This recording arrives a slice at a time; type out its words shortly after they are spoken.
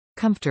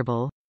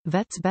Comfortable.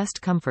 Vet's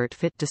Best Comfort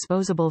Fit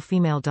Disposable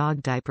Female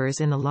Dog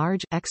Diapers in the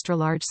large, extra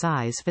large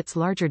size fits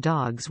larger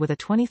dogs with a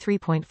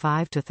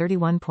 23.5 to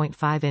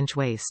 31.5 inch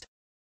waist.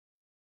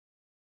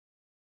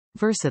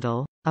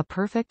 Versatile. A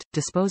perfect,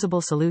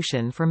 disposable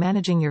solution for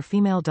managing your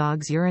female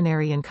dog's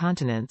urinary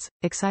incontinence,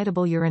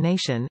 excitable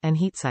urination, and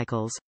heat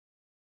cycles.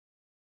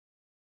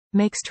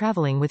 Makes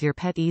traveling with your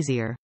pet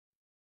easier.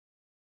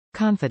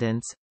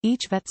 Confidence.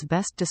 Each Vet's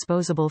Best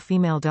disposable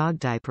female dog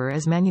diaper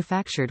is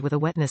manufactured with a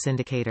wetness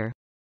indicator.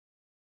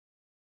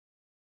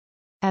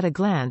 At a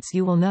glance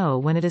you will know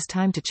when it is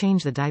time to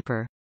change the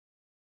diaper.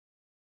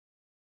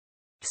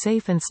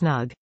 Safe and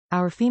snug.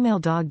 Our female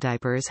dog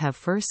diapers have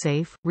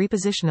fur-safe,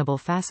 repositionable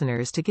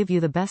fasteners to give you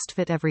the best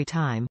fit every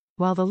time,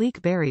 while the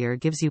leak barrier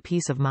gives you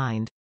peace of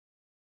mind.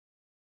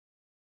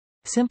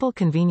 Simple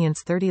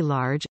convenience: 30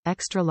 large,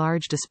 extra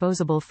large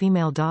disposable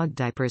female dog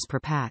diapers per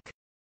pack.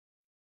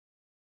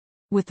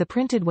 With the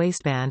printed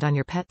waistband on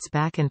your pet's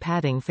back and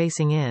padding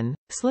facing in,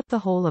 slip the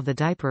whole of the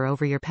diaper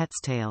over your pet's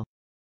tail.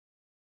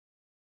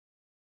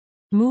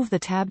 Move the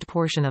tabbed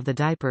portion of the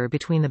diaper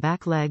between the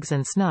back legs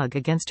and snug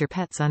against your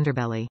pet's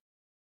underbelly.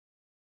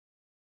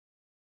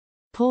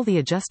 Pull the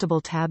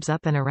adjustable tabs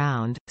up and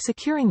around,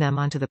 securing them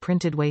onto the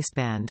printed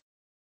waistband.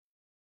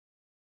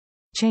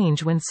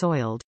 Change when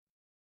soiled.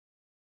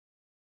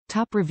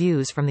 Top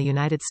reviews from the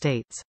United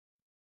States.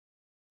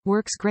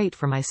 Works great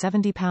for my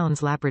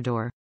 70-pound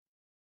Labrador.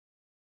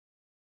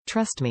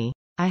 Trust me,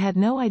 I had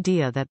no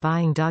idea that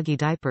buying doggy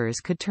diapers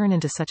could turn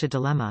into such a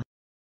dilemma.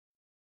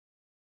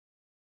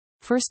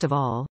 First of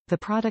all, the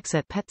products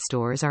at pet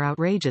stores are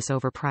outrageous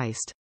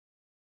overpriced.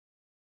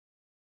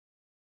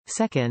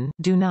 Second,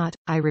 do not,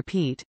 I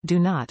repeat, do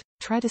not,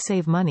 try to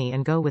save money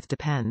and go with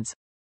Depends.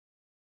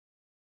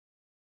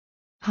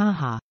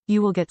 Haha.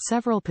 You will get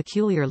several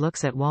peculiar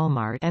looks at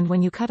Walmart, and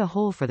when you cut a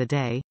hole for the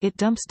day, it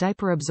dumps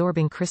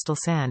diaper-absorbing crystal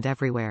sand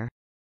everywhere.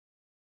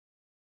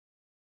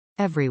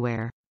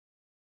 Everywhere.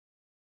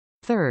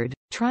 Third,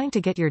 trying to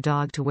get your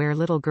dog to wear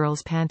little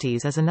girl's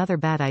panties is another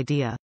bad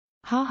idea.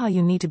 Haha,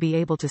 you need to be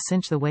able to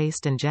cinch the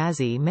waist, and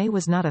Jazzy May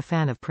was not a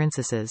fan of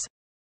princesses.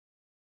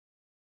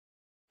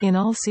 In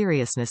all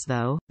seriousness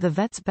though, the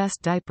Vet's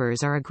Best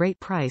diapers are a great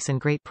price and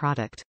great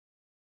product.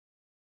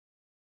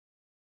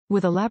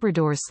 With a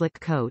Labrador's slick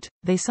coat,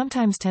 they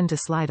sometimes tend to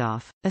slide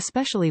off,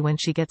 especially when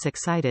she gets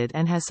excited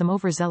and has some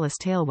overzealous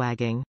tail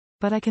wagging,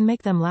 but I can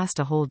make them last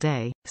a whole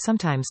day,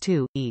 sometimes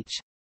two,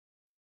 each.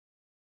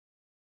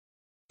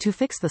 To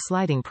fix the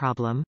sliding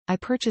problem, I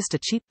purchased a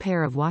cheap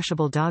pair of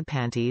washable dog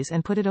panties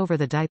and put it over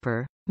the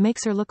diaper,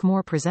 makes her look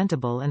more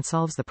presentable and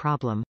solves the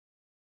problem.